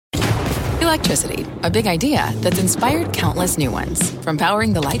electricity, a big idea that's inspired countless new ones. From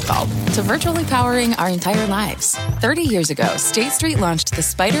powering the light bulb to virtually powering our entire lives. 30 years ago, State Street launched the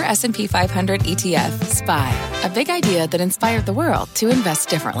SPDR S&P 500 ETF, SPY. A big idea that inspired the world to invest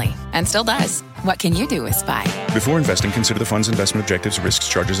differently. And still does. What can you do with SPY? Before investing, consider the fund's investment objectives, risks,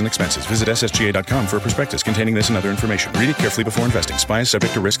 charges, and expenses. Visit ssga.com for a prospectus containing this and other information. Read it carefully before investing. SPY is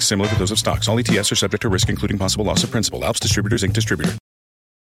subject to risks similar to those of stocks. All ETFs are subject to risk, including possible loss of principal. Alps Distributors, Inc. Distributor.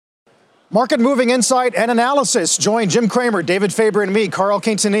 Market moving insight and analysis. Join Jim Cramer, David Faber, and me, Carl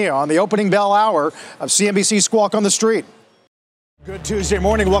Quintanilla, on the opening bell hour of CNBC Squawk on the Street. Good Tuesday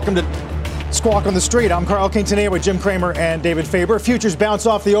morning. Welcome to Squawk on the Street. I'm Carl Quintanilla with Jim Cramer and David Faber. Futures bounce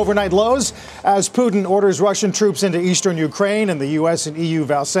off the overnight lows as Putin orders Russian troops into eastern Ukraine and the U.S. and EU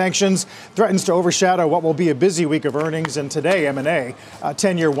vow sanctions, threatens to overshadow what will be a busy week of earnings. And today, M&A,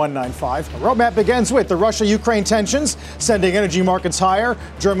 10-year 195. The roadmap begins with the Russia-Ukraine tensions, sending energy markets higher.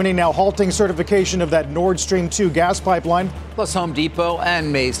 Germany now halting certification of that Nord Stream 2 gas pipeline. Plus Home Depot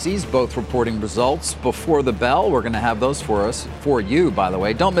and Macy's both reporting results before the bell. We're going to have those for you, by the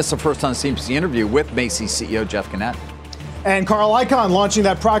way. Don't miss the first on CNBC interview with Macy's CEO Jeff Gennette. And Carl Icahn launching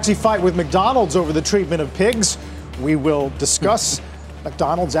that proxy fight with McDonald's over the treatment of pigs. We will discuss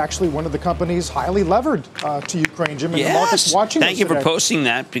McDonald's actually one of the companies highly levered to Ukraine. Jim, and the market's watching. Thank you today for posting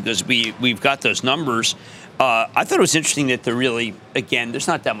that because we've got those numbers. I thought it was interesting that they're really, again, there's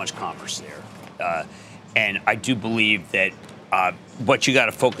not that much commerce there. And I do believe that what you got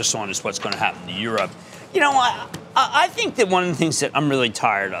to focus on is what's going to happen to Europe. You know, I think that one of the things that I'm really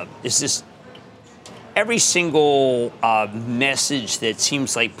tired of is this every single message that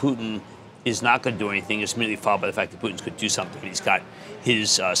seems like Putin is not going to do anything is immediately followed by the fact that Putin's going to do something. He's got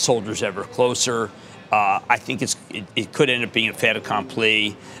his soldiers ever closer. I think it could end up being a fait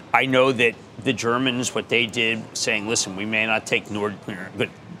accompli. I know that the Germans, what they did, saying, listen, we may not take Nord, we're going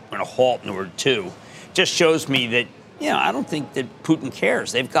to halt Nord 2, just shows me that, you know, I don't think that Putin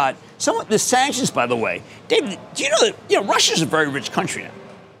cares. They've got the sanctions, by the way. David, do you know that Russia's a very rich country now?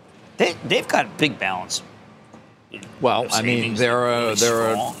 They've got a big balance. Well, I mean, they're an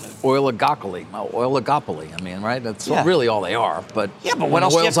oligopoly. I mean, right? That's really all they are. But what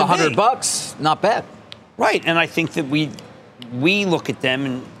else? Oil's $100, not bad. Right, and I think that we look at them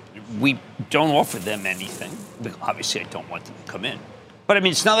and we don't offer them anything. Obviously, I don't want them to come in. But, I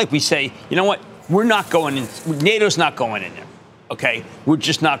mean, it's not like we say, you know what, we're not going in. NATO's not going in there, okay? We're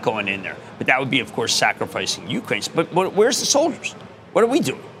just not going in there. But that would be, of course, sacrificing Ukraine. But where's the soldiers? What are we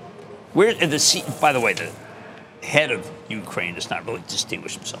doing? By the way, the head of Ukraine does not really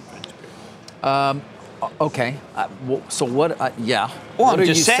distinguish himself. Okay. So what? Well, what I'm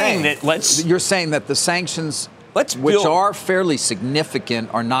just saying that You're saying that the sanctions, which are fairly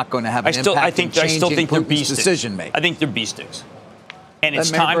significant, are not going to have an impact in changing Putin's decision making. I think they're B sticks. And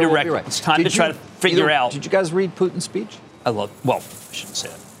it's time to It's time to try to figure out. Did you guys read Putin's speech? I shouldn't say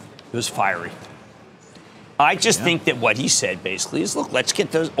it. It was fiery. I just think that what he said basically is, look, let's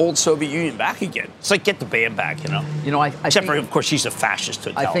get the old Soviet Union back again. It's like get the band back, you know. Except for, of course, he's a fascist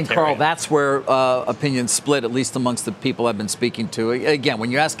totalitarian. I think, Carl, that's where opinions split, at least amongst the people I've been speaking to. Again, when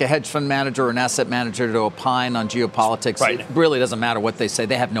you ask a hedge fund manager or an asset manager to opine on geopolitics, It really doesn't matter what they say.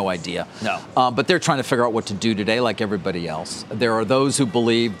 They have no idea. No. But they're trying to figure out what to do today, like everybody else. There are those who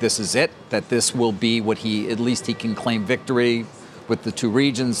believe this is it, that this will be what at least he can claim victory with the two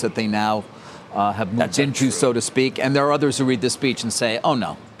regions that they now have moved into, so to speak. And there are others who read this speech and say, oh,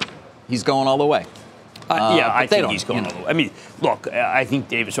 no, he's going all the way. I think he's going all the way. I mean, look, I think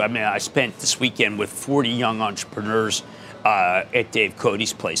David's right. I mean, I spent this weekend with 40 young entrepreneurs at Dave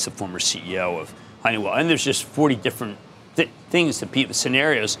Cody's place, the former CEO of Honeywell. And there's just 40 different things,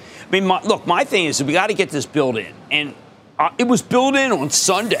 scenarios. I mean, my thing is that we got to get this built in. And it was built in on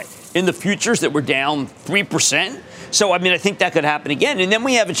Sunday in the futures that were down 3%. So, I mean, I think that could happen again. And then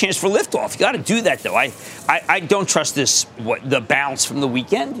we have a chance for liftoff. You got to do that, though. I don't trust the bounce from the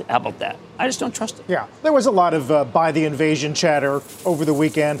weekend. How about that? I just don't trust it. Yeah. There was a lot of buy the invasion chatter over the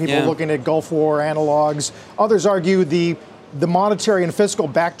weekend. People looking at Gulf War analogs. Others argue the monetary and fiscal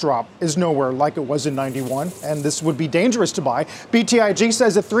backdrop is nowhere like it was in 91. And this would be dangerous to buy. BTIG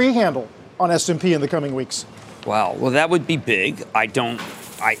says a 3 handle on S&P in the coming weeks. Wow. Well, that would be big. I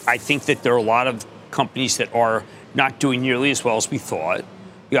think that there are a lot of companies that are not doing nearly as well as we thought.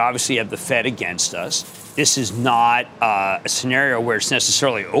 We obviously have the Fed against us. This is not a scenario where it's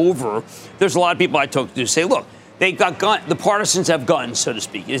necessarily over. There's a lot of people I talk to who say, look, they got the partisans have guns, so to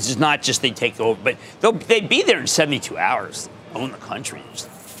speak. This is not just they take over, but they'd be there in 72 hours, own the country.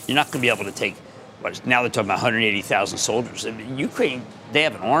 You're not going to be able to take, now they're talking about 180,000 soldiers. I mean, Ukraine, they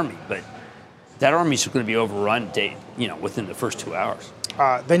have an army, but that army's going to be overrun, within the first 2 hours.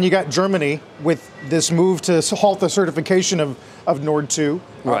 Then you got Germany with this move to halt the certification of Nord 2.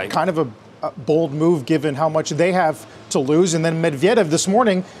 Right. Kind of a bold move given how much they have to lose. And then Medvedev this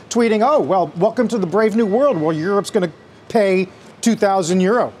morning tweeting, oh, well, welcome to the brave new world where Europe's going to pay 2,000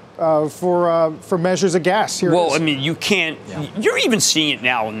 euro for measures of gas. Here well, I mean, you can't. Yeah. You're even seeing it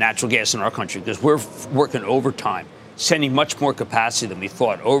now in natural gas in our country because we're working overtime, sending much more capacity than we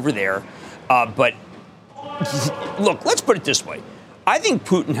thought over there. But look, let's put it this way. I think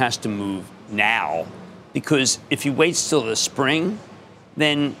Putin has to move now because if he waits till the spring,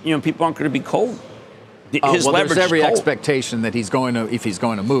 then people aren't going to be cold. His well, there's every cold. expectation that if he's going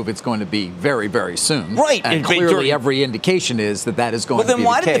to move, it's going to be very, very soon. Right. And clearly every indication is that is going to be the case.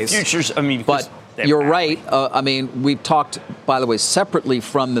 Well, then why did the futures, but you're right. We've talked, by the way, separately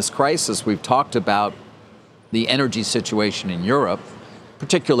from this crisis, we've talked about the energy situation in Europe,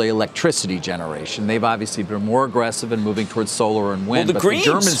 particularly electricity generation. They've obviously been more aggressive in moving towards solar and wind. Well, but the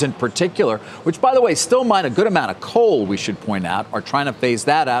Germans in particular, which, by the way, still mine a good amount of coal, we should point out, are trying to phase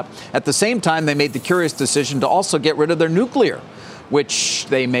that out. At the same time, they made the curious decision to also get rid of their nuclear, which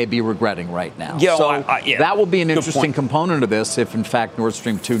they may be regretting right now. Yeah, so that will be an good interesting point. component of this if, in fact, Nord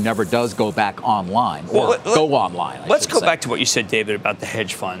Stream 2 never does go back online or go online. Let's go back to what you said, David, about the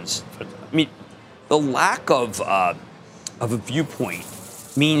hedge funds. I mean, the lack of a viewpoint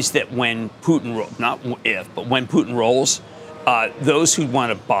means that when Putin, but when Putin rolls, those who want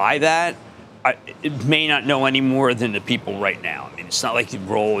to buy that may not know any more than the people right now. I mean, it's not like you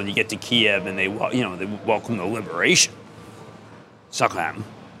roll and you get to Kiev and they welcome the liberation. It's not going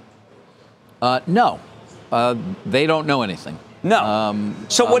to happen. No, they don't know anything. No.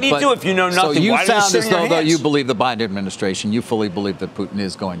 So what do you do if you know nothing? So you Why sound as though hands? you believe the Biden administration, you fully believe that Putin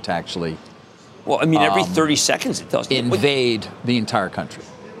is going to actually. Well, I mean, every 30 seconds it tells you. Invade the entire country.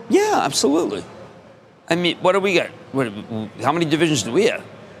 Yeah, absolutely. I mean, what do we got? How many divisions do we have?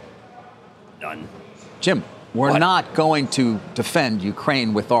 None. Jim, we're not going to defend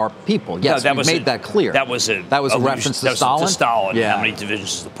Ukraine with our people. Yes, we made that clear. That was a reference to Stalin? To Stalin. Yeah. How many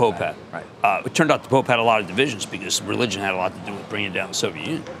divisions does the Pope have? Right. It turned out the Pope had a lot of divisions because religion had a lot to do with bringing down the Soviet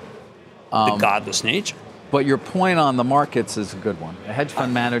Union. The godless nature. But your point on the markets is a good one. The hedge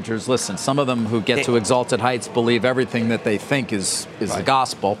fund managers, listen, some of them who get to exalted heights believe everything that they think is the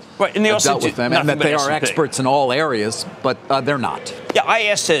gospel. Right, and they also dealt with them, and that they are experts in all areas, but they're not. Yeah, I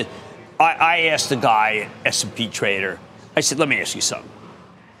asked the guy, S&P trader, I said, let me ask you something.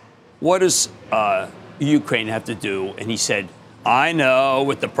 What does Ukraine have to do? And he said, I know,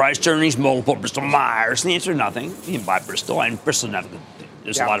 with the price-to-earnings multiple, Bristol-Myers. And the answer, nothing. You can buy Bristol, and Bristol never.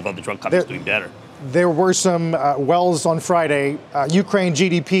 There's a lot of other drug companies doing better. There were some wells on Friday. Ukraine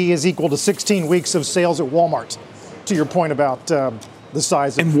GDP is equal to 16 weeks of sales at Walmart, to your point about the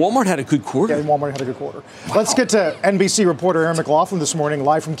size. And Walmart had a good quarter. Yeah, Walmart had a good quarter. Wow. Let's get to NBC reporter Aaron McLaughlin this morning,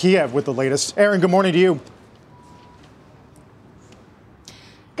 live from Kiev with the latest. Aaron, good morning to you.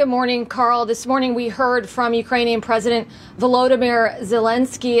 Good morning, Carl. This morning we heard from Ukrainian President Volodymyr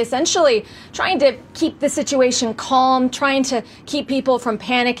Zelensky essentially trying to keep the situation calm, trying to keep people from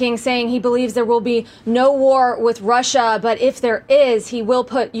panicking, saying he believes there will be no war with Russia, but if there is, he will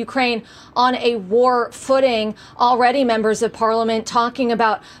put Ukraine on a war footing. Already members of parliament talking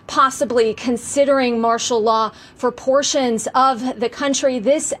about possibly considering martial law for portions of the country.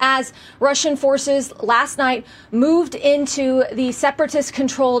 This as Russian forces last night moved into the separatist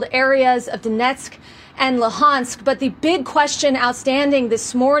controlled areas of Donetsk and Luhansk. But the big question outstanding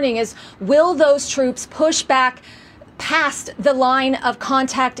this morning is, will those troops push back past the line of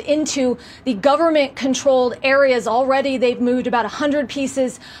contact into the government-controlled areas? Already they've moved about 100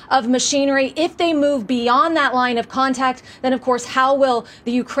 pieces of machinery. If they move beyond that line of contact, then, of course, how will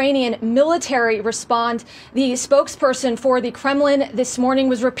the Ukrainian military respond? The spokesperson for the Kremlin this morning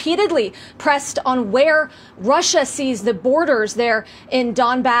was repeatedly pressed on where Russia sees the borders there in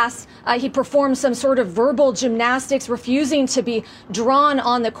Donbass. He performed some sort of verbal gymnastics, refusing to be drawn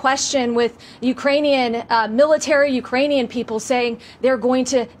on the question, with Ukrainian military, Ukrainian people saying they're going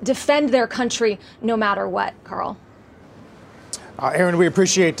to defend their country no matter what. Carl. Aaron, we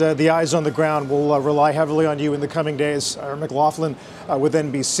appreciate the eyes on the ground. We'll rely heavily on you in the coming days. Aaron McLaughlin with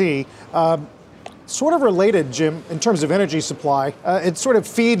NBC. Sort of related, Jim, in terms of energy supply, it sort of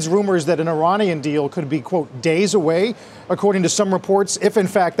feeds rumors that an Iranian deal could be, quote, days away, according to some reports, if in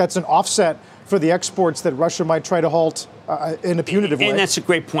fact that's an offset for the exports that Russia might try to halt in a punitive way. And that's a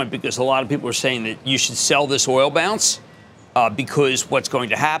great point, because a lot of people are saying that you should sell this oil bounce because what's going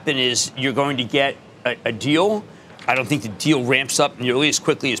to happen is you're going to get a deal. I don't think the deal ramps up nearly as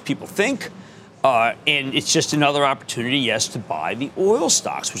quickly as people think. And it's just another opportunity, yes, to buy the oil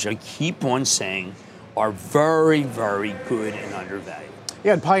stocks, which I keep on saying are very, very good and undervalued. You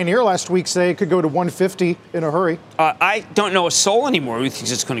had Pioneer last week say it could go to 150 in a hurry. I don't know a soul anymore who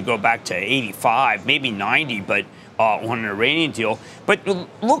thinks it's going to go back to 85, maybe 90, but on an Iranian deal. But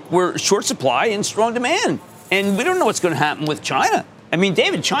look, we're short supply and strong demand. And we don't know what's going to happen with China. I mean,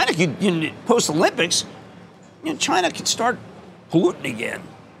 David, China could, post-Olympics, China could start polluting again.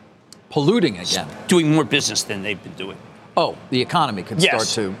 Polluting again? Doing more business than they've been doing. Oh, the economy could start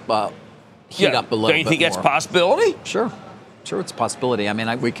to heat up a little bit more. Don't you think that's a possibility? Sure, it's a possibility. I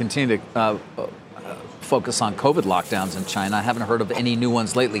mean, we continue to focus on COVID lockdowns in China. I haven't heard of any new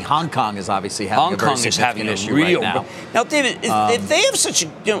ones lately. Hong Kong is obviously having a very significant issue right now. Now, David, if they have such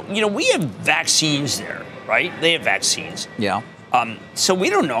a, we have vaccines there, right? They have vaccines. Yeah. So we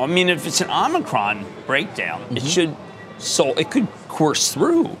don't know. I mean, if it's an Omicron breakdown, it could course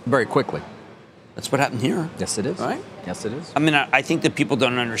through very quickly. That's what happened here. Yes, it is. Right? Yes, it is. I mean, I think that people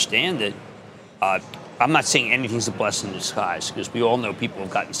don't understand that. I'm not saying anything's a blessing in disguise, because we all know people have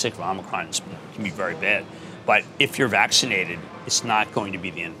gotten sick from Omicron. It can be very bad. But if you're vaccinated, it's not going to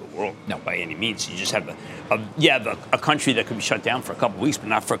be the end of the world, by any means. You just have a country that could be shut down for a couple of weeks, but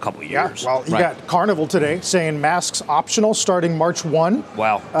not for a couple of years. Yeah, well, you got Carnival today saying masks optional starting March 1.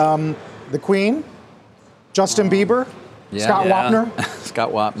 Wow. The Queen, Justin Bieber, Scott Wapner.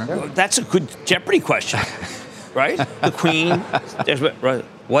 Scott Wapner. Well, that's a good Jeopardy question, right? The Queen.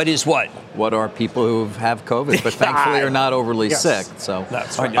 What is what? What are people who have COVID, but thankfully are not overly sick? So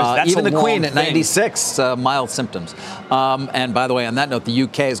that's even the Queen at 96, mild symptoms. And by the way, on that note, the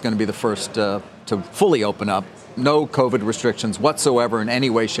UK is going to be the first to fully open up. No COVID restrictions whatsoever in any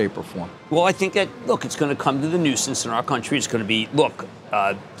way, shape, or form. Well, I think that, it's going to come to the nuisance in our country. It's going to be,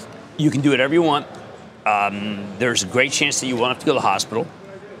 you can do whatever you want. There's a great chance that you won't have to go to the hospital.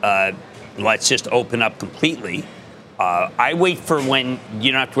 Let's just open up completely. I wait for when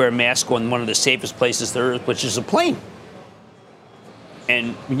you don't have to wear a mask on one of the safest places there is, which is a plane.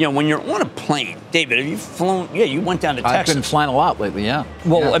 And, when you're on a plane, David, have you flown? Yeah, you went down to Texas. I've been flying a lot lately, yeah.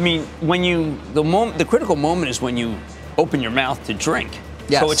 Well, I mean, when the critical moment is when you open your mouth to drink.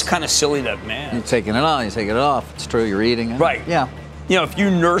 Yes. So it's kind of silly that, man. You're taking it on, you take it off. It's true, you're eating it. Right. Yeah. If you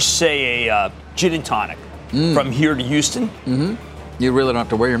nurse, say, a gin and tonic from here to Houston. Mm-hmm. You really don't have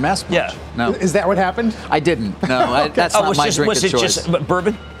to wear your mask much. Yeah. No. Is that what happened? I didn't. No, that's not my drink of choice. Was it just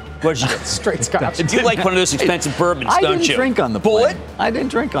bourbon? What did you do? Straight scotch. You like one of those expensive bourbons, don't you? I didn't drink on the plane. Bullet? I didn't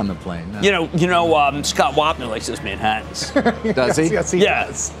drink on the plane. No. Scott Wapner likes those Manhattans. Does he? Yes, he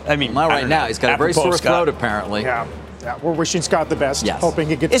does. I mean, not right now. He's got a very sore throat, apparently. Yeah. We're wishing Scott the best. Yes. Hoping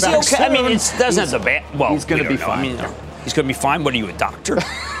he gets back soon. Is he okay? I mean, it doesn't have the bad. Well, he's going to be fine. He's going to be fine. What are you, a doctor?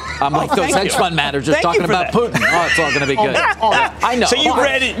 I'm like those hedge fund managers talking about Putin. Oh, it's all going to be good. I know. So you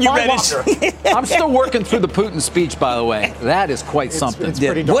read it. I'm still working through the Putin speech, by the way. That is quite something. It's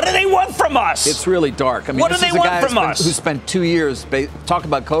pretty dark. What do they want from us? It's really dark. I mean, what do they want from us? Who spent 2 years, talk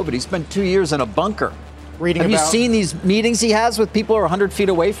about COVID, he spent 2 years in a bunker. Have you seen these meetings he has with people who are 100 feet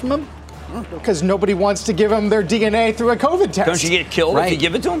away from him? Because nobody wants to give him their DNA through a COVID test. Don't you get killed if you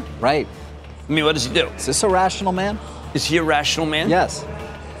give it to him? Right. I mean, what does he do? Is this a rational man? Is he a rational man? Yes.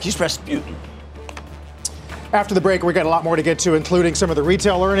 He's Rasputin. After the break, we got a lot more to get to, including some of the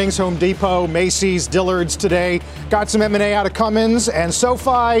retail earnings, Home Depot, Macy's, Dillard's today. Got some M&A out of Cummins, and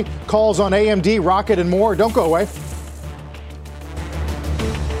SoFi calls on AMD, Rocket, and more. Don't go away.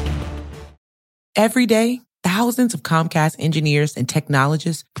 Every day, thousands of Comcast engineers and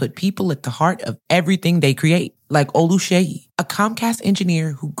technologists put people at the heart of everything they create. Like Oluseyi, a Comcast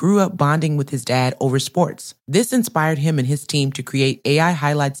engineer who grew up bonding with his dad over sports. This inspired him and his team to create AI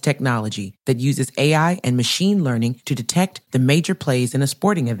Highlights technology that uses AI and machine learning to detect the major plays in a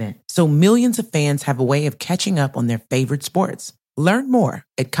sporting event, so millions of fans have a way of catching up on their favorite sports. Learn more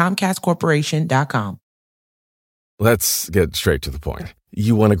at ComcastCorporation.com. Let's get straight to the point.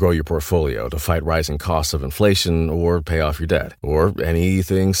 You want to grow your portfolio to fight rising costs of inflation or pay off your debt or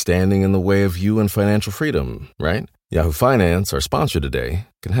anything standing in the way of you and financial freedom, right? Yahoo Finance, our sponsor today,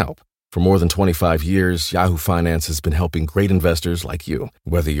 can help. For more than 25 years, Yahoo Finance has been helping great investors like you.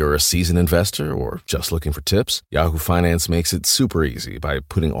 Whether you're a seasoned investor or just looking for tips, Yahoo Finance makes it super easy by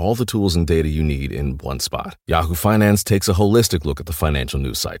putting all the tools and data you need in one spot. Yahoo Finance takes a holistic look at the financial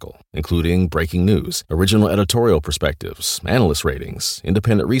news cycle, including breaking news, original editorial perspectives, analyst ratings,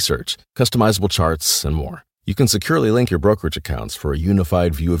 independent research, customizable charts, and more. You can securely link your brokerage accounts for a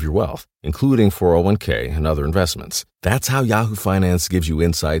unified view of your wealth, including 401k and other investments. That's how Yahoo Finance gives you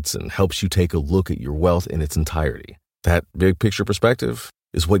insights and helps you take a look at your wealth in its entirety. That big picture perspective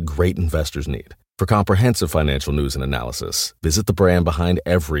is what great investors need. For comprehensive financial news and analysis, visit the brand behind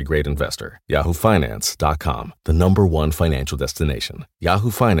every great investor, yahoofinance.com, the #1 financial destination,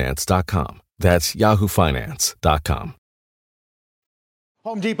 yahoofinance.com. That's yahoofinance.com.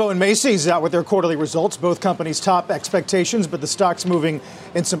 Home Depot and Macy's out with their quarterly results. Both companies top expectations, but the stock's moving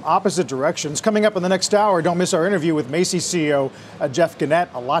in some opposite directions. Coming up in the next hour, don't miss our interview with Macy's CEO Jeff Gennette.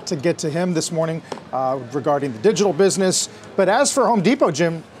 A lot to get to him this morning regarding the digital business. But as for Home Depot,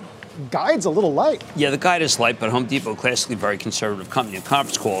 Jim, guide's a little light. Yeah, the guide is light, but Home Depot, classically very conservative company. In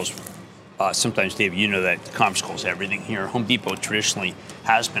conference calls, sometimes, Dave, you know that conference calls everything here. Home Depot traditionally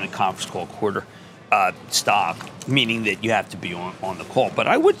has been a conference call quarter stock, meaning that you have to be on the call. But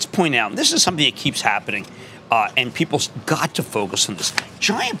I would point out, and this is something that keeps happening, and people's got to focus on this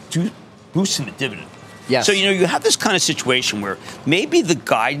giant boost in the dividend. Yes. So, you have this kind of situation where maybe the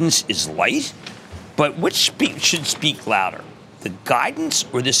guidance is light, but which should speak louder? The guidance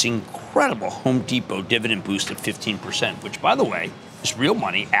or this incredible Home Depot dividend boost of 15%, which, by the way, is real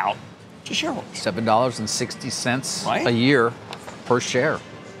money out to shareholders. $7.60 right? a year per share.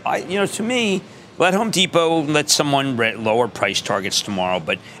 To me, let Home Depot let someone lower price targets tomorrow,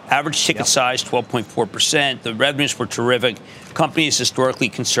 but average ticket size 12.4%. The revenues were terrific. Company is historically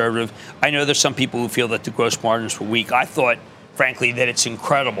conservative. I know there's some people who feel that the gross margins were weak. I thought, frankly, that it's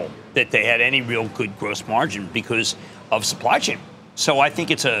incredible that they had any real good gross margin because of supply chain. So I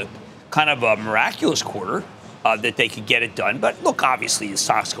think it's a kind of a miraculous quarter that they could get it done. But look, obviously the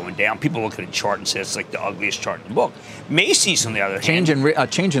stock's going down. People look at a chart and say it's like the ugliest chart in the book. Macy's, on the other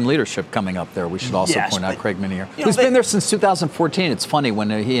hand, change in leadership coming up there. We should also point out Craig Menear, who's they, been there since 2014. It's funny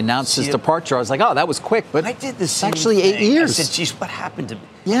when he announced his departure. I was like, oh, that was quick. But I did the same actually thing. 8 years. I said, geez, what happened to me?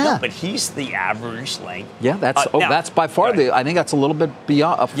 Yeah, no, but he's the average length. Yeah, that's by far I think that's a little bit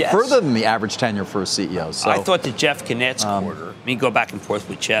beyond further than the average tenure for a CEO. So I thought that Jeff Gennette's quarter. Go back and forth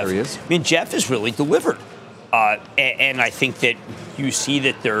with Jeff. There he is. Jeff has really delivered. And I think that you see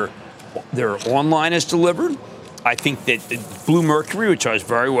that their online is delivered. I think that Blue Mercury, which I was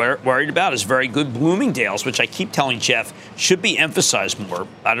very worried about, is very good. Bloomingdale's, which I keep telling Jeff, should be emphasized more.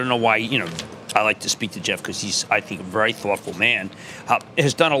 I don't know why, I like to speak to Jeff because he's, I think, a very thoughtful man,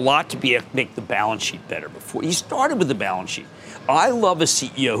 has done a lot to make the balance sheet better before. He started with the balance sheet. I love a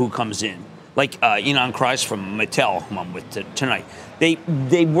CEO who comes in, like Ynon Kreiz from Mattel, whom I'm with tonight.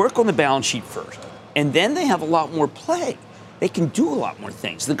 They work on the balance sheet first. And then they have a lot more play. They can do a lot more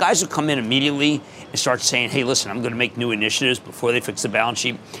things. The guys who come in immediately and start saying, hey, listen, I'm going to make new initiatives before they fix the balance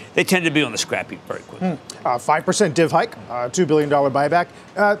sheet, they tend to be on the scrap heap very quickly. 5% div hike, $2 billion buyback.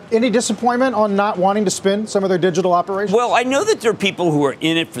 Any disappointment on not wanting to spin some of their digital operations? Well, I know that there are people who are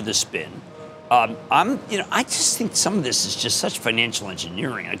in it for the spin. I just think some of this is just such financial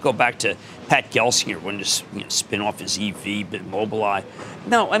engineering. I go back to Pat Gelsinger wanting to spin off his EV, Mobileye.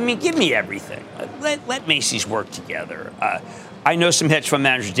 No, give me everything. Let Macy's work together. I know some hedge fund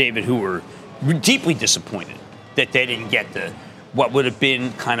managers, David, who were deeply disappointed that they didn't get what would have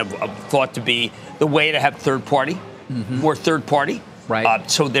been kind of thought to be the way to have third party, more third party.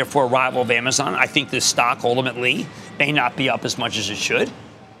 Right. So therefore, a rival of Amazon. I think the stock ultimately may not be up as much as it should.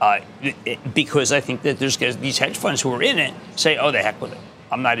 Because I think that there's these hedge funds who are in it say, oh, the heck with it.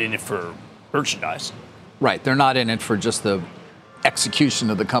 I'm not in it for merchandise. Right. They're not in it for just the execution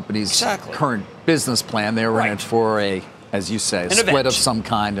of the company's current business plan. They were in it for as you say, a split of some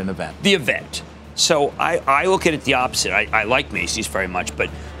kind, an event. The event. So I look at it the opposite. I like Macy's very much, but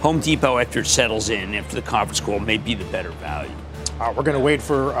Home Depot, after it settles in, after the conference call, may be the better value. We're going to wait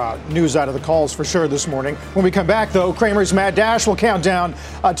for news out of the calls for sure this morning. When we come back, though, Cramer's Mad Dash will count down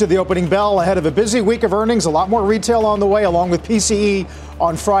to the opening bell ahead of a busy week of earnings. A lot more retail on the way, along with PCE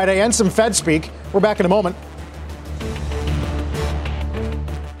on Friday and some Fed speak. We're back in a moment.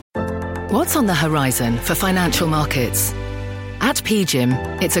 What's on the horizon for financial markets? At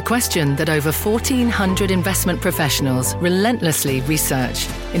PGIM, it's a question that over 1,400 investment professionals relentlessly research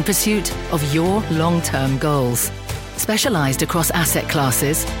in pursuit of your long-term goals. Specialized across asset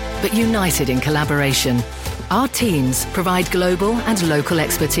classes, but united in collaboration, our teams provide global and local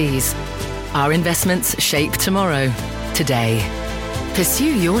expertise. Our investments shape tomorrow, today.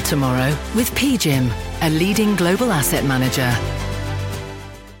 Pursue your tomorrow with PGIM, a leading global asset manager.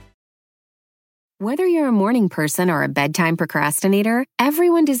 Whether you're a morning person or a bedtime procrastinator,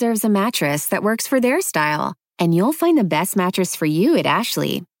 everyone deserves a mattress that works for their style. And you'll find the best mattress for you at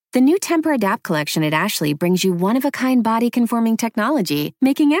Ashley. The new Tempur-Adapt collection at Ashley brings you one-of-a-kind body-conforming technology,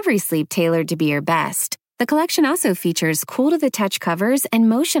 making every sleep tailored to be your best. The collection also features cool-to-the-touch covers and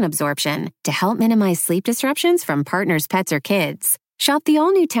motion absorption to help minimize sleep disruptions from partners, pets, or kids. Shop the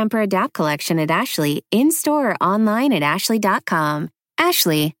all-new Tempur-Adapt collection at Ashley, in-store or online at ashley.com.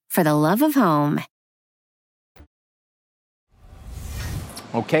 Ashley, for the love of home.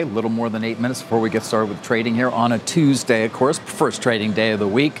 Okay, a little more than 8 minutes before we get started with trading here on a Tuesday, of course, first trading day of the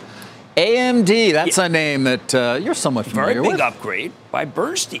week. AMD, that's a name that you're somewhat familiar with. Very big with. upgrade by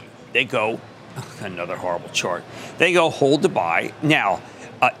Bernstein. They go, another horrible chart. They go hold to buy. Now,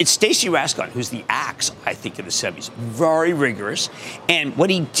 it's Stacy Rasgon, who's the axe, I think, in the semis. Very rigorous. And what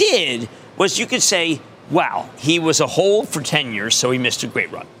he did was you could say, wow, he was a hold for 10 years, so he missed a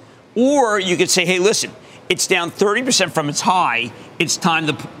great run. Or you could say, hey, listen, it's down 30% from its high. It's time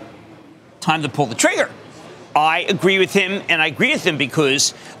to pull the trigger. I agree with him, and I agree with him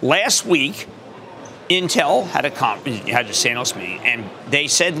because last week, Intel had a Sanos meeting, and they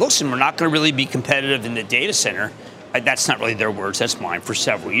said, listen, we're not going to really be competitive in the data center. That's not really their words. That's mine for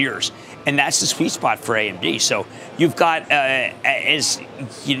several years. And that's the sweet spot for AMD. So you've got,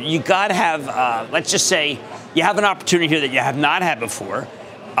 you got to have, let's just say, you have an opportunity here that you have not had before,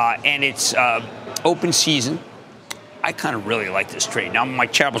 and it's open season. I kind of really like this trade. Now, my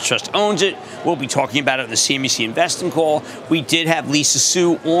charitable trust owns it. We'll be talking about it in the CNBC investing call. We did have Lisa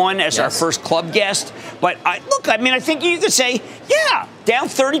Su on as our first club guest. But I think you could say, yeah, down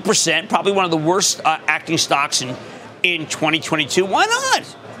 30%, probably one of the worst acting stocks in 2022. Why not?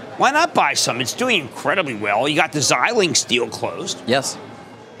 Why not buy some? It's doing incredibly well. You got the Xilinx deal closed. Yes.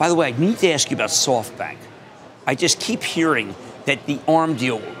 By the way, I need to ask you about SoftBank. I just keep hearing that the ARM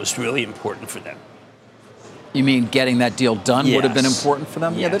deal was really important for them. You mean getting that deal done Yes. would have been important for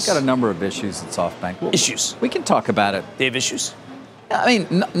them? Yes. Yeah, they've got a number of issues at SoftBank. Issues. We can talk about it. They have issues? I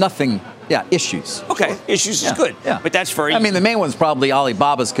mean, nothing. Yeah, issues. Okay, issues is good. Yeah. But that's very... I mean, the main one's probably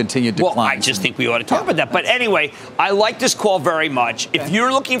Alibaba's continued decline. Well, I just think we ought to talk about that. But anyway, I like this call very much. Okay. If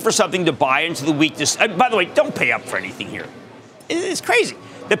you're looking for something to buy into the weakness... by the way, don't pay up for anything here. It's crazy.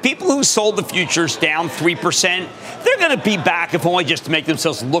 The people who sold the futures down 3%, they're going to be back if only just to make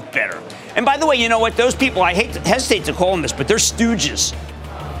themselves look better. And by the way, you know what? Those people, I hesitate to call them this, but they're stooges.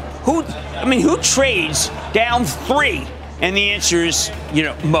 Who trades down 3? And the answer is,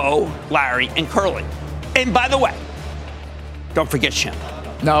 Mo, Larry, and Curly. And by the way, don't forget Shem.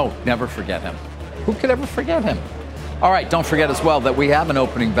 No, never forget him. Who could ever forget him? All right, don't forget as well that we have an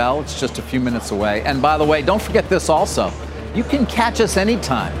opening bell. It's just a few minutes away. And by the way, don't forget this also. You can catch us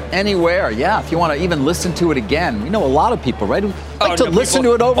anytime, anywhere. Yeah, if you want to even listen to it again. We know a lot of people, right, who like to listen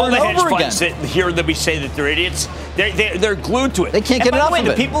to it over and over again. All the hedge funds that hear that we say that they're idiots, they're glued to it. They can't get enough of it.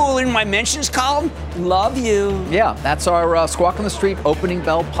 The people who are in my mentions column love you. Yeah, that's our Squawk on the Street Opening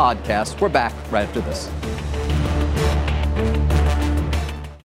Bell podcast. We're back right after this.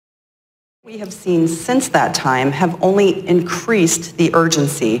 We have seen since that time have only increased the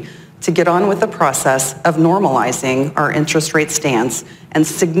urgency to get on with the process of normalizing our interest rate stance and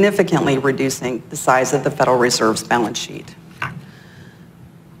significantly reducing the size of the Federal Reserve's balance sheet.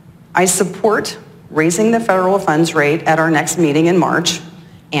 I support raising the federal funds rate at our next meeting in March,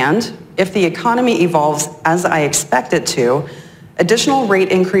 and if the economy evolves as I expect it to, additional rate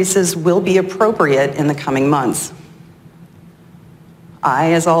increases will be appropriate in the coming months.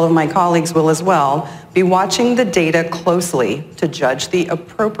 I, as all of my colleagues will as well, be watching the data closely to judge the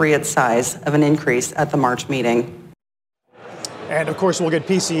appropriate size of an increase at the March meeting. And, of course, we'll get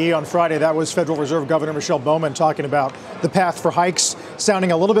PCE on Friday. That was Federal Reserve Governor Michelle Bowman talking about the path for hikes,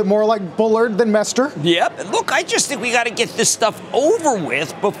 sounding a little bit more like Bullard than Mester. Yep. Look, I just think we got to get this stuff over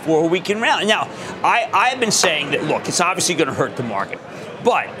with before we can rally. Now, I've been saying that, look, it's obviously going to hurt the market.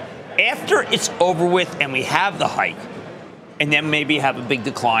 But after it's over with and we have the hike, and then maybe have a big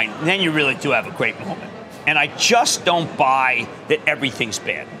decline, then you really do have a great moment. And I just don't buy that everything's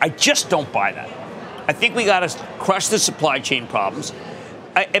bad. I just don't buy that. I think we got to crush the supply chain problems.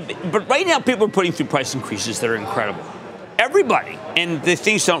 But right now, people are putting through price increases that are incredible. Everybody. And the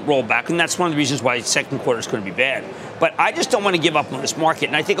things don't roll back. And that's one of the reasons why the second quarter is going to be bad. But I just don't want to give up on this market.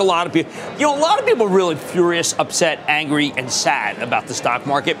 And I think a lot of people are really furious, upset, angry, and sad about the stock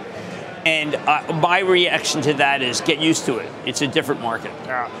market. And my reaction to that is get used to it. It's a different market.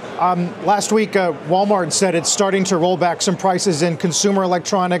 Last week, Walmart said it's starting to roll back some prices in consumer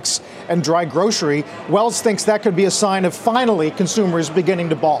electronics and dry grocery. Wells thinks that could be a sign of finally consumers beginning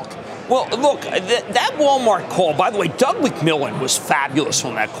to balk. Well, look, that Walmart call, by the way, Doug McMillon was fabulous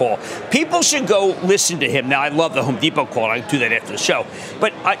on that call. People should go listen to him. Now, I love the Home Depot call. I can do that after the show.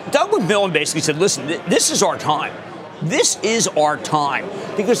 But Doug McMillon basically said, listen, this is our time. This is our time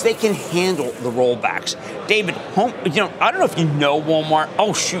because they can handle the rollbacks. David, I don't know if you know Walmart.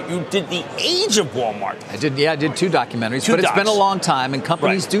 Oh, shoot, you did The Age of Walmart. I did 2 documentaries, but it's been a long time, and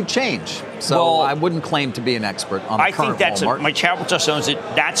companies do change. So I wouldn't claim to be an expert on the current Walmart. My charitable trust owns it.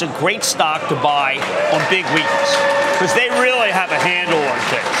 That's a great stock to buy on big weakness because they really have a handle on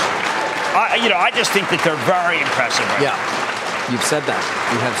things. I just think that they're very impressive right now. You've said that.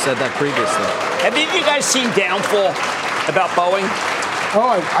 You have said that previously. Have you guys seen Downfall about Boeing? Oh,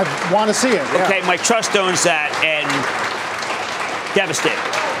 I want to see it. Yeah. Okay, my trust owns that, and devastating.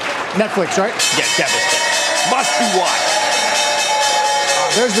 Netflix, right? Yeah, devastating. Must be watched.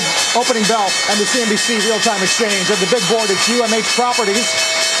 There's the opening bell and the CNBC real-time exchange. At the big board, it's UMH Properties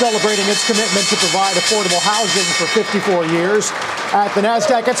celebrating its commitment to provide affordable housing for 54 years. At the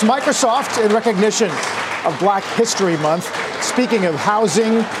NASDAQ, it's Microsoft in recognition of Black History Month. Speaking of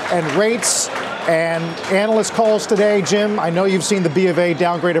housing and rates and analyst calls today, Jim, I know you've seen the B of A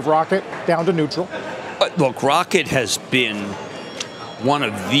downgrade of Rocket down to neutral. Look, Rocket has been one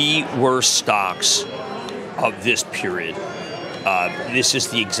of the worst stocks of this period. This is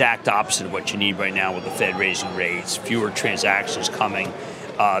the exact opposite of what you need right now with the Fed raising rates, fewer transactions coming.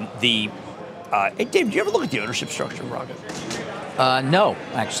 Hey, Dave, do you ever look at the ownership structure of Rocket? No,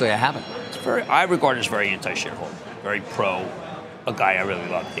 actually, I haven't. I regard it as very anti-shareholder, very pro a guy I really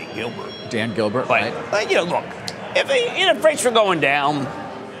love, Dan Gilbert. Dan Gilbert, but, right? Look, if rates are going down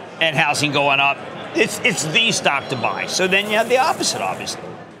and housing going up, it's the stock to buy. So then you have the opposite, obviously.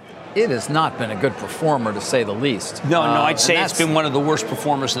 It has not been a good performer, to say the least. No, I'd say it's been one of the worst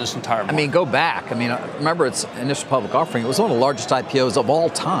performers in this entire market. I mean, go back. I mean, remember its initial public offering. It was one of the largest IPOs of all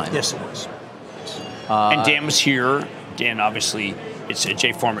time. Yes, it was. And Dan was here. Dan, obviously, it's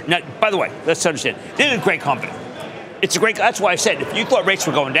Jay Farmer. Now, by the way, let's understand. This is a great company. It's a great. That's why I said if you thought rates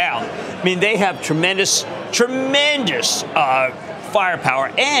were going down, I mean, they have tremendous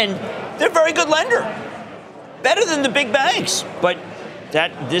firepower, and they're a very good lender. Better than the big banks, but.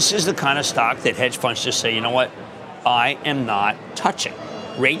 This is the kind of stock that hedge funds just say, you know what, I am not touching.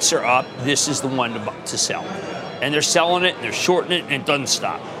 Rates are up. This is the one to sell. And they're selling it, they're shorting it, and it doesn't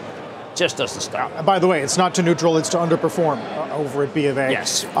stop. Just doesn't stop. By the way, it's not to neutral, it's to underperform over at B of A.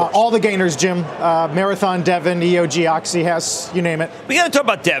 Yes. All the gainers, Jim. Marathon, Devon, EOG, Oxy, Hess, you name it. We got to talk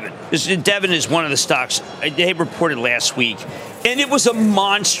about Devon. Devon is one of the stocks they reported last week. And it was a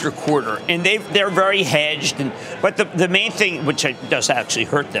monster quarter, and they're very hedged. But the main thing, which does actually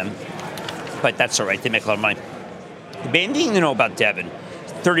hurt them, but that's all right. They make a lot of money. The main thing to know about Devon,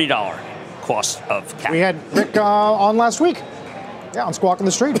 $30 cost of capital. We had Rick on last week. Yeah, on Squawk on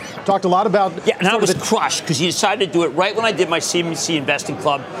the Street. Talked a lot about. Yeah, and I was crushed because he decided to do it right when I did my CNBC Investing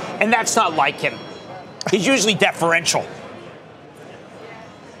Club, and that's not like him. He's usually deferential.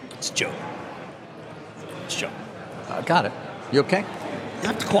 It's a joke. It's a joke. Got it. You okay? You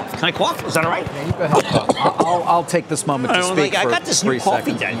have to cough. Can I cough? Is that all right? Yeah, you go ahead. I'll take this moment to speak I for got this 3 new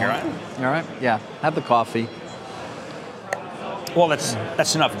coffee seconds. down here. Right? All right? Yeah. Have the coffee. Well, that's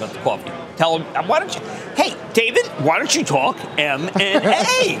enough about the coffee. Tell him, why don't you... Hey, David, why don't you talk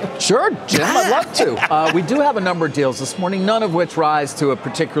M&A? Sure, Jim, I'd love to. We do have a number of deals this morning, none of which rise to a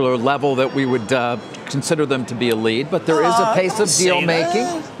particular level that we would consider them to be a lead, but there is a pace of deal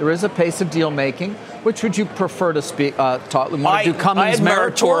making. There is a pace of deal making. Which would you prefer to speak? Talk? Want to do Cummins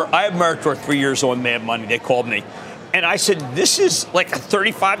Meritor? I had Meritor 3 years on Mad Money. They called me. And I said, this is like a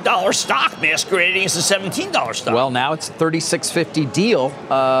 $35 stock masquerading as a $17 stock. Well, now it's a $36.50 deal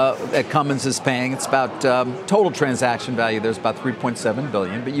that Cummins is paying. It's about total transaction value. There's about $3.7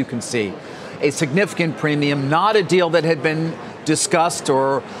 billion, but you can see a significant premium, not a deal that had been discussed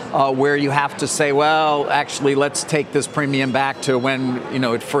or where you have to say, well, actually, let's take this premium back to when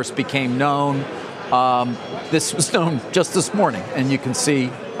it first became known. This was known just this morning, and you can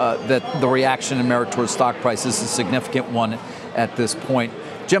see that the reaction in Meritor's stock price is a significant one at this point.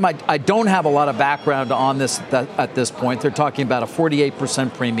 Jim, I don't have a lot of background on this at this point. They're talking about a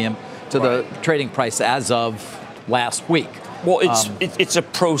 48% premium to the trading price as of last week. Well, it's a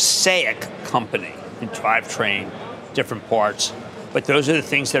prosaic company in drivetrain, different parts, but those are the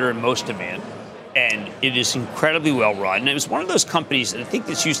things that are in most demand. And it is incredibly well run. And it was one of those companies, and I think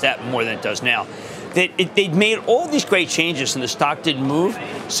this used that more than it does now, that they'd made all these great changes and the stock didn't move.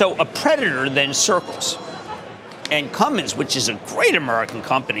 So a predator then circles. And Cummins, which is a great American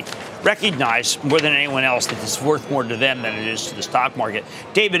company, recognized more than anyone else that it's worth more to them than it is to the stock market.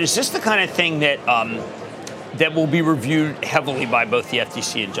 David, is this the kind of thing that that will be reviewed heavily by both the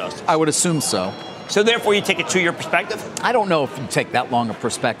FTC and Justice? I would assume so. So therefore, you take a 2-year perspective? I don't know if you take that long a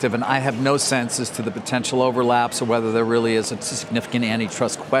perspective, and I have no sense as to the potential overlaps or whether there really is a significant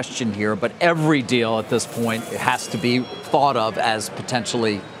antitrust question here. But every deal at this point has to be thought of as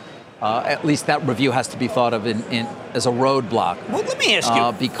potentially, at least that review has to be thought of as a roadblock. Well, let me ask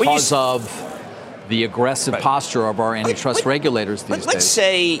you. Because of the aggressive posture of our antitrust regulators these days. Let's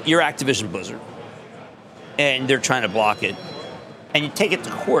say you're Activision Blizzard, and they're trying to block it. And you take it to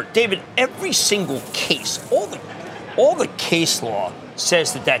court. David, every single case, all the case law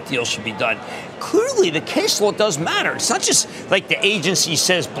says that deal should be done. Clearly, the case law does matter. It's not just like the agency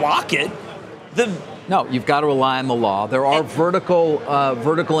says block it. The No, you've got to rely on the law. There are vertical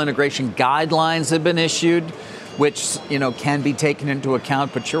integration guidelines that have been issued, which can be taken into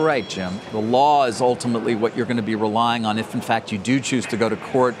account. But you're right, Jim. The law is ultimately what you're going to be relying on if, in fact, you do choose to go to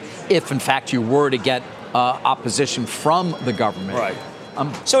court. If, in fact, you were to get opposition from the government. Right.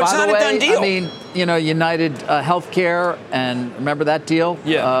 So it's not a done deal. I mean, United Healthcare, and remember that deal?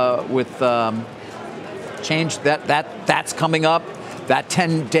 Yeah. With change that's coming up. That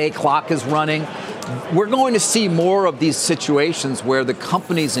 10-day clock is running. We're going to see more of these situations where the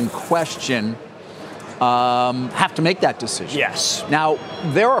companies in question have to make that decision. Yes. Now,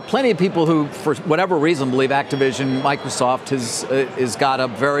 there are plenty of people who, for whatever reason, believe Activision, Microsoft has got a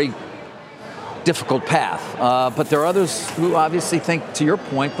very difficult path. But there are others who obviously think, to your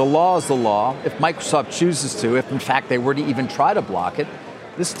point, the law is the law. If Microsoft chooses to, if in fact they were to even try to block it,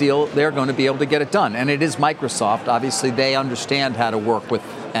 this deal, they're going to be able to get it done. And it is Microsoft. Obviously, they understand how to work with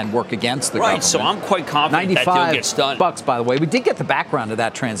and work against the government. Right, so I'm quite confident that deal gets done. $95, by the way. We did get the background of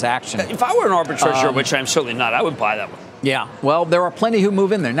that transaction. If I were an arbitrator, which I'm certainly not, I would buy that one. Yeah, well, there are plenty who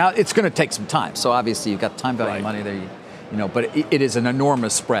move in there. Now, it's going to take some time. So obviously, you've got time value money there, but it is an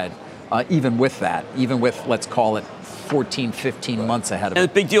enormous spread, even with that, even with, let's call it, 14, 15 months ahead of it. And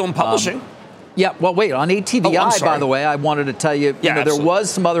a big deal in publishing. Yeah, well, wait, on ATVI, by the way, I wanted to tell you, there was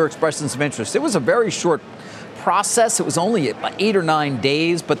some other expressions of interest. It was a very short process. It was only 8 or 9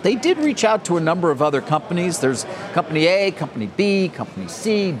 days, but they did reach out to a number of other companies. There's Company A, Company B, Company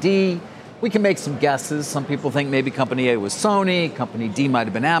C, D. We can make some guesses. Some people think maybe Company A was Sony, Company D might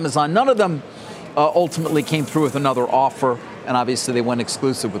have been Amazon. None of them ultimately came through with another offer, and obviously they went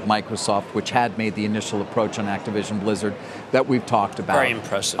exclusive with Microsoft, which had made the initial approach on Activision Blizzard that we've talked about. Very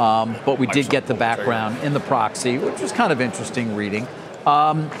impressive. But we did get the background in the proxy, which was kind of interesting reading.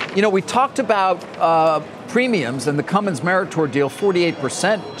 We talked about premiums and the Cummins Meritor deal,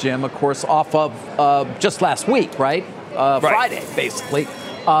 48%, Jim, of course, off of just last week, right? Friday, basically.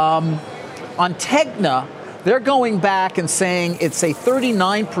 On Tegna, they're going back and saying it's a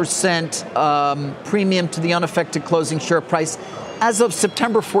 39% premium to the unaffected closing share price as of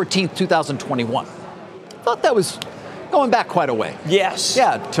September 14th, 2021. I thought that was going back quite a way. Yes.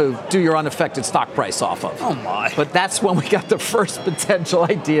 Yeah, to do your unaffected stock price off of. Oh, my. But that's when we got the first potential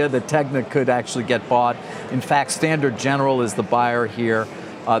idea that Tegna could actually get bought. In fact, Standard General is the buyer here.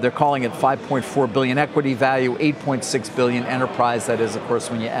 They're calling it $5.4 billion equity value, $8.6 billion enterprise. That is, of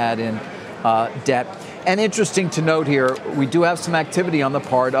course, when you add in debt. And interesting to note here, we do have some activity on the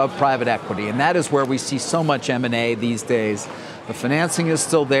part of private equity, and that is where we see so much M&A these days. The financing is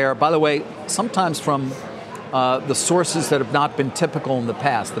still there. By the way, sometimes from the sources that have not been typical in the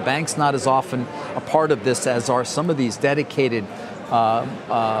past. The bank's not as often a part of this as are some of these dedicated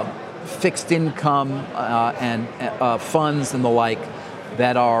fixed income and funds and the like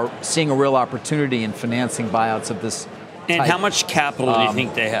that are seeing a real opportunity in financing buyouts of this And type. how much capital do you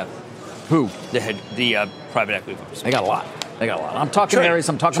think they have? Who? The private equity firms. They got a lot. I'm talking Ares,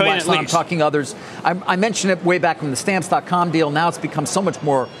 I'm talking Blackstone, I'm talking others. I mentioned it way back from the Stamps.com deal. Now it's become so much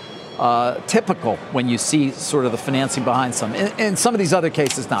more typical when you see sort of the financing behind some. In some of these other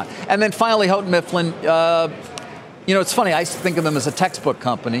cases, not. And then finally, Houghton Mifflin. It's funny. I used to think of them as a textbook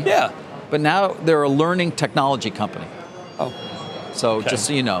company. Yeah. But now they're a learning technology company. Oh. So just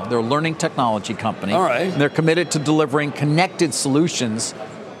so you know, they're a learning technology company. All right. And they're committed to delivering connected solutions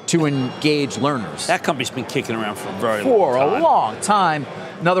to engage learners. That company's been kicking around for a very long time.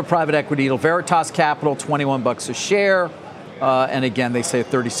 Another private equity deal, Veritas Capital, $21 a share. And again, they say a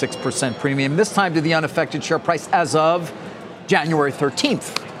 36% premium, this time to the unaffected share price as of January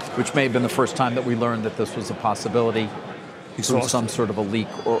 13th, which may have been the first time that we learned that this was a possibility through some sort of a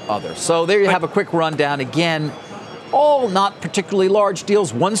leak or other. So there you have a quick rundown. Again, all not particularly large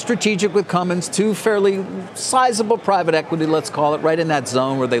deals. One strategic with Cummins, two fairly sizable private equity, let's call it, right in that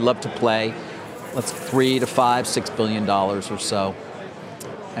zone where they love to play. Let's $3 to $5, $6 billion or so.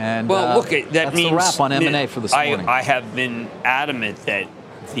 And look, that that's means the wrap on M&A for this morning. I have been adamant that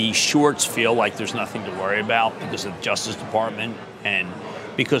the shorts feel like there's nothing to worry about because of the Justice Department and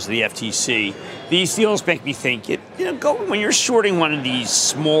because of the FTC. These deals make me think, when you're shorting one of these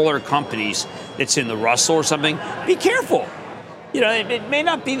smaller companies that's in the Russell or something, be careful. It may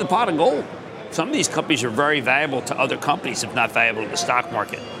not be the pot of gold. Some of these companies are very valuable to other companies, if not valuable to the stock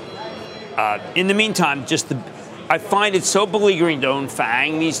market. In the meantime, I find it so beleaguering to own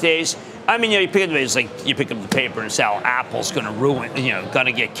FANG these days. I mean, you pick up the paper and say, Apple's going to ruin, going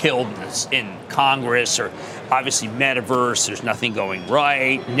to get killed in Congress, or obviously Metaverse, there's nothing going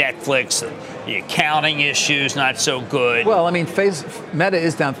right. Netflix, the accounting issues, not so good. Well, I mean, Meta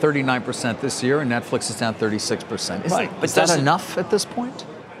is down 39% this year, and Netflix is down 36%. Is that enough at this point?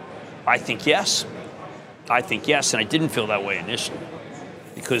 I think yes. I think yes, and I didn't feel that way initially.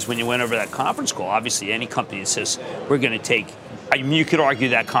 Because when you went over that conference call, obviously any company that says we're going to take, I mean, you could argue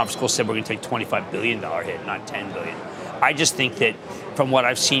that conference call said we're going to take $25 billion hit, not $10 billion. I just think that from what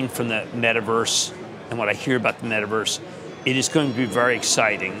I've seen from the metaverse and what I hear about the metaverse, it is going to be very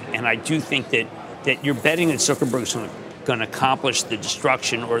exciting. And I do think that you're betting that Zuckerberg's going to accomplish the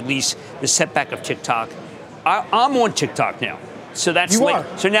destruction or at least the setback of TikTok. I'm on TikTok now. So that's late.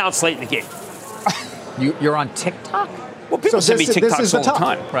 So now it's late in the game. You're on TikTok? Well, people send me TikToks all the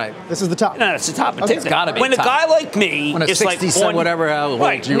time. Right. This is the top. No, it's the top of Okay. TikTok. It's gotta be when top. a guy like me when a is 60 like cent, whatever,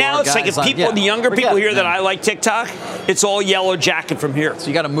 right now, it's like if people, the younger people hear that I like TikTok, it's all yellow jacket from here. So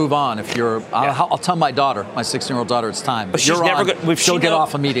you got to move on. If you're, I'll tell my daughter, my 16-year-old daughter, it's time. But she's never going. She'll get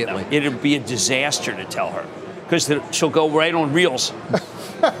off immediately. No, it'll be a disaster to tell her because she'll go right on Reels.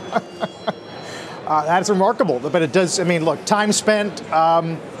 That's remarkable, but it does. I mean, look, time spent,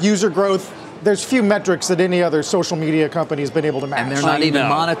 user growth. There's few metrics that any other social media company has been able to match. And they're not even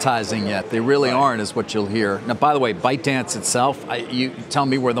monetizing yet. They really aren't, is what you'll hear. Now, by the way, ByteDance itself, you tell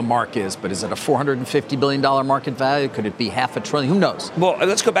me where the mark is, but is it a $450 billion market value? Could it be $500 billion? Who knows? Well,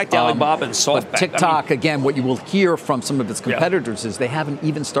 let's go back to Alibaba and SoftBank. But TikTok, again, what you will hear from some of its competitors is they haven't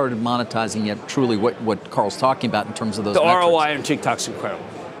even started monetizing yet truly what Carl's talking about in terms of those metrics. ROI on TikTok's incredible.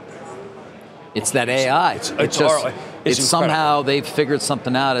 It's that AI. It's somehow they've figured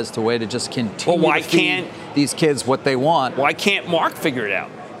something out as to a way to just continue to feed these kids what they want. Why can't Mark figure it out?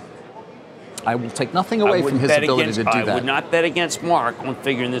 I will take nothing away from his ability to do that. I would not bet against Mark on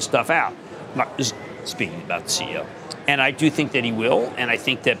figuring this stuff out. Mark is speaking about the CEO. And I do think that he will. And I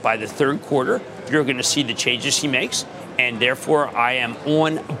think that by the third quarter, you're going to see the changes he makes. And therefore, I am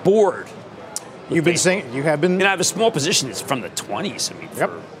on board. You've been saying, you have been. And I have a small position. It's from the 20s. I mean,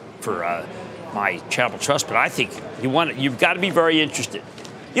 for my charitable trust, but I think you've got to be very interested.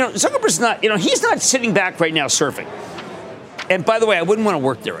 You know, Zuckerberg's not, he's not sitting back right now surfing. And by the way, I wouldn't want to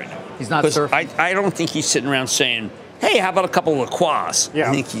work there right now. He's not surfing. I don't think he's sitting around saying, hey, how about a couple of LaCroix? Yeah.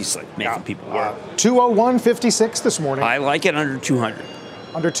 I think he's like making people work. 201.56 this morning. I like it under 200.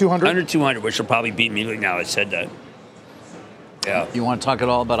 Under 200? Under 200, which will probably beat me now I said that. Yeah. You want to talk at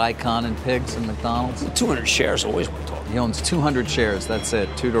all about Icon and Pigs and McDonald's? 200 shares, always want to talk. He owns 200 shares. That's it.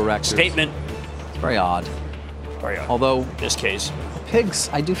 2 directors. Statement. It's very odd. Very odd. Although, in this case, Pigs,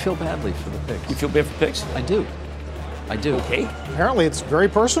 I do feel badly for the Pigs. You feel bad for Pigs? I do. Okay. Apparently, it's very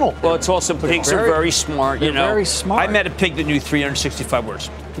personal. Well, it's also pigs are very smart. They're very smart. I met a pig that knew 365 words.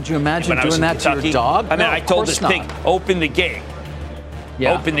 Could you imagine doing that to your dog? I mean, I told this pig, open the gate.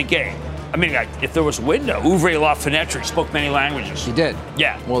 Yeah. Open the gate. I mean, if there was a window, ouvre la fenêtre, he spoke many languages. He did?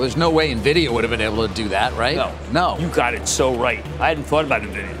 Yeah. Well, there's no way NVIDIA would have been able to do that, right? No. You got it so right. I hadn't thought about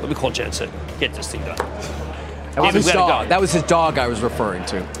NVIDIA. Let me call Jensen. Get this thing done. That was his dog. That was his dog I was referring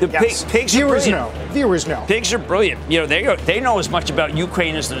to. The pigs are brilliant. Viewers know. Pigs are brilliant. They know as much about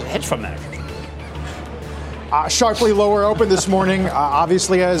Ukraine as the hedge fund managers. Sharply lower open this morning,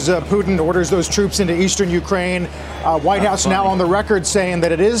 obviously as Putin orders those troops into eastern Ukraine. White House now on the record saying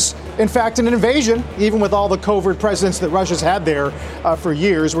that it is, in fact, an invasion, even with all the covert presence that Russia's had there for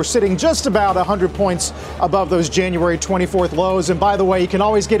years. We're sitting just about 100 points above those January 24th lows. And by the way, you can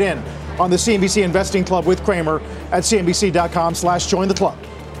always get in on the CNBC Investing Club with Cramer at cnbc.com/join the club.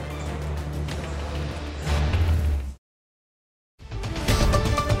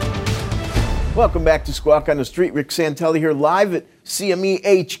 Welcome back to Squawk on the Street. Rick Santelli here live at CME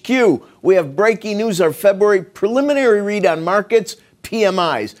HQ. We have breaking news, our February preliminary read on markets,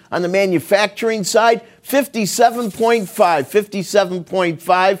 PMIs. On the manufacturing side,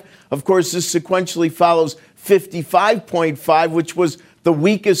 57.5. Of course, this sequentially follows 55.5, which was the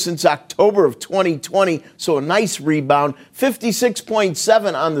weakest since October of 2020, so a nice rebound.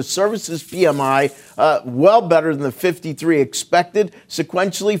 56.7 on the services PMI, well better than the 53 expected,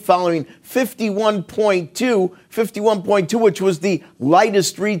 sequentially following 51.2, which was the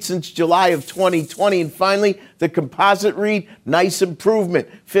lightest read since July of 2020. And finally, the composite read, nice improvement,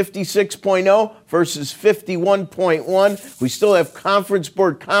 56.0 versus 51.1. We still have Conference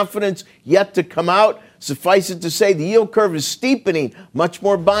Board confidence yet to come out. Suffice it to say, the yield curve is steepening, much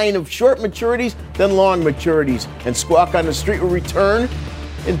more buying of short maturities than long maturities. And Squawk on the Street will return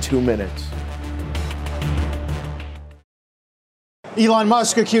in 2 minutes. Elon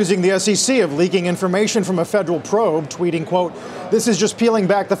Musk accusing the SEC of leaking information from a federal probe, tweeting, quote, "This is just peeling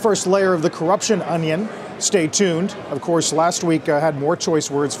back the first layer of the corruption onion. Stay tuned." Of course, last week had more choice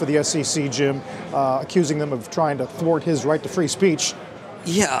words for the SEC, Jim, accusing them of trying to thwart his right to free speech.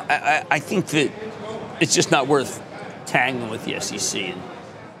 Yeah, I think that it's just not worth tangling with the SEC.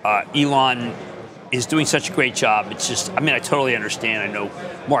 And Elon is doing such a great job. It's just, I totally understand. I know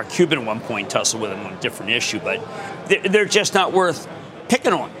Mark Cuban at one point tussled with him on a different issue, but they're just not worth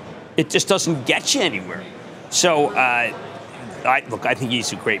picking on. It just doesn't get you anywhere. So, I think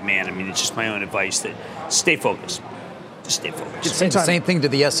he's a great man. It's just my own advice that stay focused. Just stay focused. It's the same thing to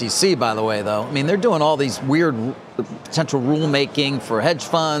the SEC, by the way, though. They're doing all these weird potential rulemaking for hedge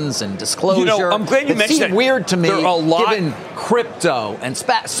funds and disclosure. I'm glad you mentioned that. It's weird to me, given crypto and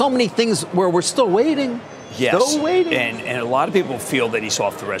so many things where we're still waiting. Yes. Still waiting. And a lot of people feel that he's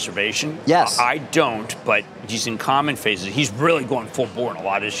off the reservation. Yes. I don't, but he's in common phases. He's really going full bore on a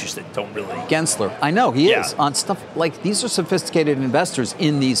lot of issues that don't really. Gensler. I know, he is. On stuff like these are sophisticated investors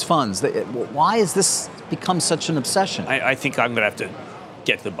in these funds. Why has this become such an obsession? I think I'm going to have to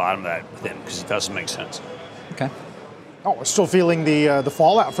get to the bottom of that with him because it doesn't make sense. Okay. Oh, we're still feeling the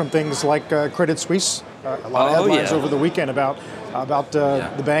fallout from things like Credit Suisse. A lot of headlines over the weekend about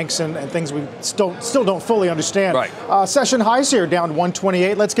the banks and things we still don't fully understand. Right. Session highs here down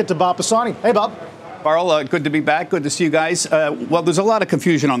 128. Let's get to Bob Pisani. Hey, Bob. Carl, good to be back. Good to see you guys. Well, there's a lot of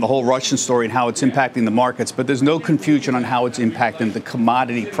confusion on the whole Russian story and how it's impacting the markets, but there's no confusion on how it's impacting the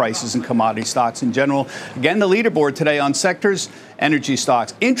commodity prices and commodity stocks in general. Again, the leaderboard today on sectors, energy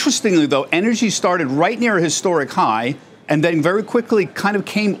stocks. Interestingly, though, energy started right near a historic high and then very quickly kind of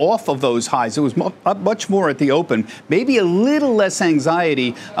came off of those highs. It was up much more at the open. Maybe a little less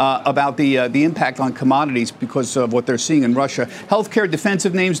anxiety about the impact on commodities because of what they're seeing in Russia. Healthcare,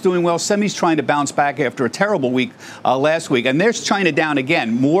 defensive names doing well. Semis trying to bounce back after a terrible week last week. And there's China down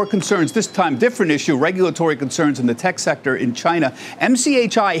again. More concerns, this time different issue, regulatory concerns in the tech sector in China.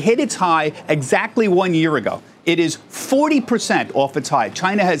 MCHI hit its high exactly 1 year ago. It is 40% off its high.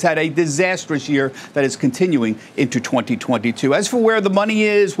 China has had a disastrous year that is continuing into 2022. As for where the money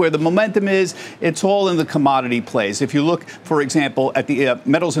is, where the momentum is, it's all in the commodity plays. If you look, for example, at the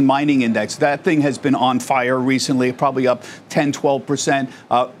metals and mining index, that thing has been on fire recently, probably up 10,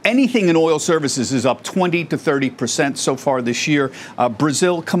 12%. Anything in oil services is up 20 to 30% so far this year.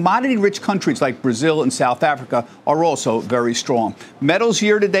 Brazil, commodity-rich countries like Brazil and South Africa are also very strong. Metals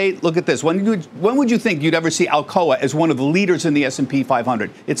year to date, look at this. When would you think you'd ever see Alcoa as one of the leaders in the S&P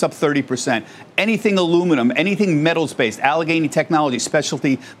 500? It's up 30%. Anything aluminum, anything metals-based, Allegheny Technology,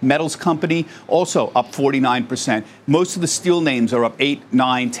 specialty metals company, also up 49%. Most of the steel names are up 8,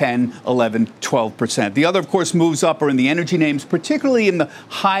 9, 10, 11, 12%. The other, of course, moves up are in the energy names, particularly in the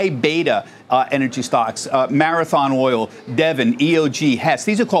high beta energy stocks, Marathon Oil, Devon, EOG, Hess.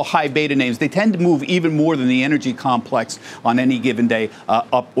 These are called high beta names. They tend to move even more than the energy complex on any given day,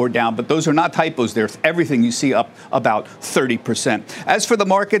 up or down. But those are not typos. There's everything you see up about 30%. As for the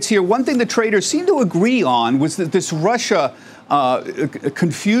markets here, one thing the traders seem to agree on was that this Russia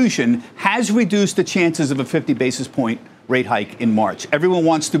confusion has reduced the chances of a 50 basis point rate hike in March. Everyone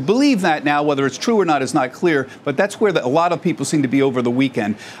wants to believe that now. Whether it's true or not is not clear, but that's where a lot of people seem to be over the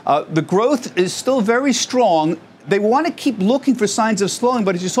weekend. The growth is still very strong. They want to keep looking for signs of slowing,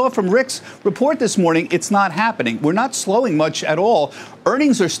 but as you saw from Rick's report this morning, it's not happening. We're not slowing much at all.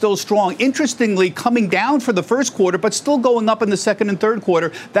 Earnings are still strong. Interestingly, coming down for the first quarter, but still going up in the second and third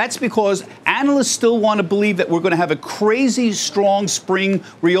quarter. That's because analysts still want to believe that we're going to have a crazy strong spring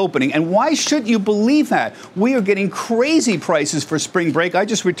reopening. And why should you believe that? We are getting crazy prices for spring break. I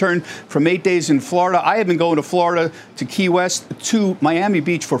just returned from 8 days in Florida. I have been going to Florida, to Key West, to Miami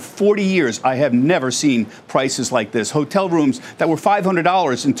Beach for 40 years. I have never seen prices like this. Hotel rooms that were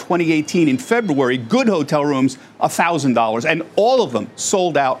 $500 in 2018 in February, good hotel rooms, $1,000. And all of them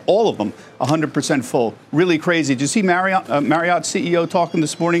sold out, all of them 100% full. Really crazy. Did you see Marriott CEO talking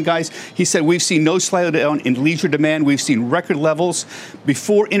this morning, guys? He said, we've seen no slowdown in leisure demand. We've seen record levels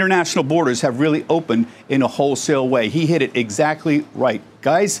before international borders have really opened in a wholesale way. He hit it exactly right.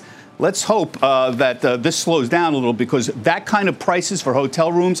 Guys, let's hope that this slows down a little, because that kind of prices for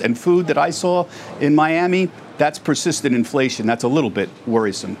hotel rooms and food that I saw in Miami, that's persistent inflation. That's a little bit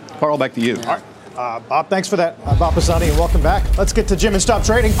worrisome. Carl, back to you. All right. Bob, thanks for that. Bob Pisani, and welcome back. Let's get to Jim and Stop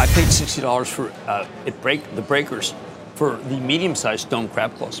Trading. I paid $60 for the breakers for the medium-sized stone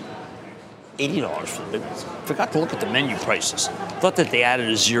crab claws. $80 for the big ones. Forgot to look at the menu prices. Thought that they added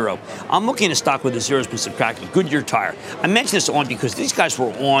a zero. I'm looking at a stock where the zero's been subtracted. Goodyear Tire. I mentioned this on because these guys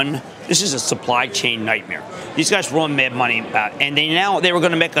were on. This is a supply chain nightmare. These guys were on mad money, and they were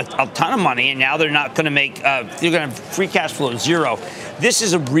going to make a ton of money, and now they're not going to make. They're going to have free cash flow zero. This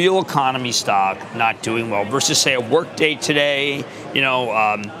is a real economy stock not doing well versus, say, a Workday today.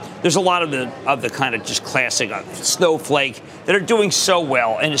 There's a lot of the kind of just classic snowflake that are doing so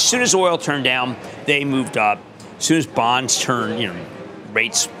well. And as soon as oil turned down, they moved up. As soon as bonds turned,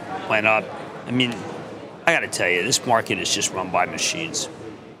 rates went up. I mean, I got to tell you, this market is just run by machines.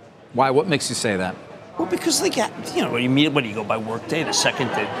 Why? What makes you say that? Well, because they got, what do you go by workday the second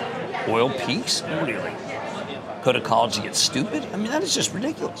that oil peaks? What do you go to college to get stupid? I mean, that is just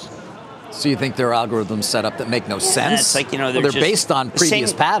ridiculous. So you think there are algorithms set up that make no sense? It's like, they're based on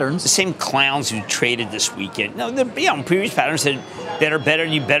previous patterns. The same clowns who traded this weekend. No, they're on previous patterns that are better.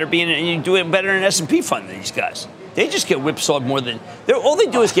 You better be you do it better in an S&P fund than these guys. They just get whipsawed more than all they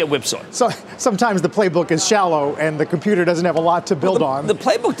do is get whipsawed. So sometimes the playbook is shallow and the computer doesn't have a lot to build on. The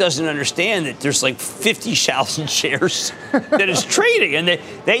playbook doesn't understand that there's like 50,000 shares that is trading, and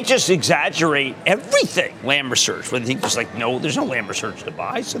they just exaggerate everything. Lam Research, where they think there's no Lam Research to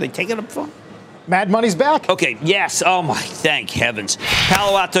buy, so they take it up front. Mad Money's back. Okay, yes. Oh, my, thank heavens.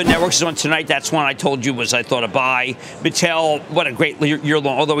 Palo Alto Networks is on tonight. That's one I told you I thought a buy. Mattel, what a great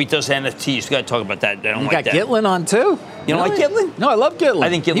year-long, although he does NFTs. We've got to talk about that. I don't like that. You got Gitlin on, too. You don't like Gitlin? No, I love Gitlin. I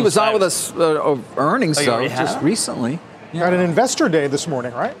think Gitlin's he was on with us earnings, just recently. You had an investor day this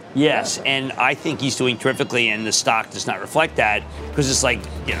morning, right? Yes, and I think he's doing terrifically, and the stock does not reflect that, because it's like,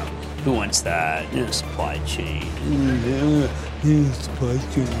 who wants that? Supply chain. Supply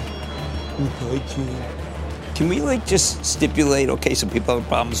chain. Can we just stipulate? Okay, some people have a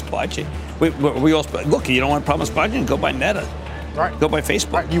problem with supply chain. We all look. You don't want a problem with supply chain? Go buy Meta. Right. Go buy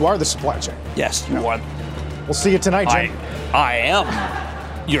Facebook. Right. You are the supply chain. Yes, you are. We'll see you tonight, Jim. I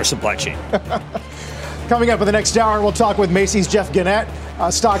am your supply chain. Coming up in the next hour, we'll talk with Macy's Jeff Gannett.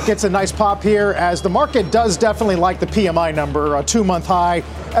 Stock gets a nice pop here as the market does definitely like the PMI number, a 2-month high.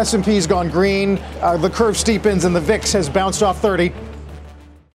 S&P's gone green. The curve steepens and the VIX has bounced off 30.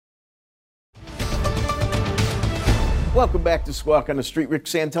 Welcome back to Squawk on the Street. Rick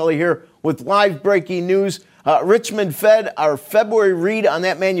Santelli here with live breaking news. Richmond Fed, our February read on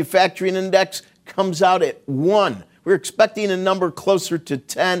that manufacturing index comes out at 1. We're expecting a number closer to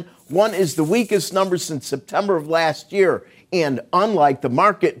 10. 1 is the weakest number since September of last year. And unlike the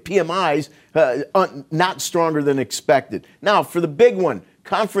market, PMIs not stronger than expected. Now, for the big one,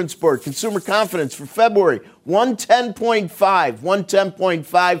 Conference Board, consumer confidence for February, 110.5,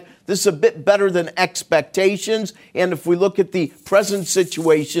 110.5. This is a bit better than expectations. And if we look at the present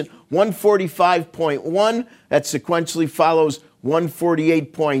situation, 145.1, that sequentially follows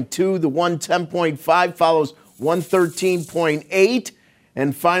 148.2. The 110.5 follows 113.8.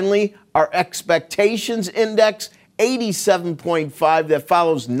 And finally, our expectations index, 87.5, that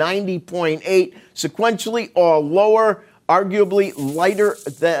follows 90.8. Sequentially, all lower. Arguably lighter,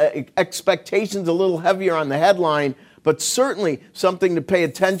 the expectations a little heavier on the headline, but certainly something to pay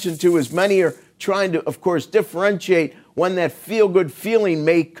attention to as many are trying to, of course, differentiate when that feel-good feeling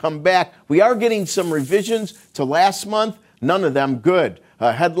may come back. We are getting some revisions to last month, none of them good.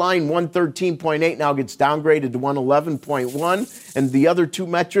 Headline 113.8 now gets downgraded to 111.1, and the other two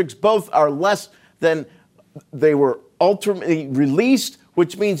metrics, both are less than they were ultimately released,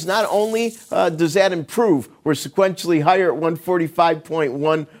 which means not only does that improve, we're sequentially higher at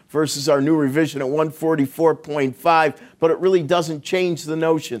 145.1 versus our new revision at 144.5, but it really doesn't change the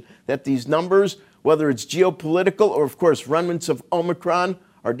notion that these numbers, whether it's geopolitical or, of course, remnants of Omicron,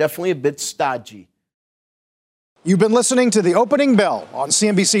 are definitely a bit stodgy. You've been listening to The Opening Bell on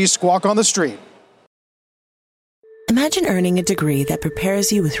CNBC's Squawk on the Street. Imagine earning a degree that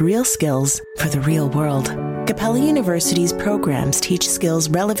prepares you with real skills for the real world. Capella University's programs teach skills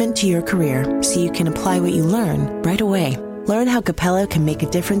relevant to your career so you can apply what you learn right away. Learn how Capella can make a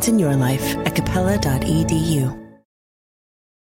difference in your life at capella.edu.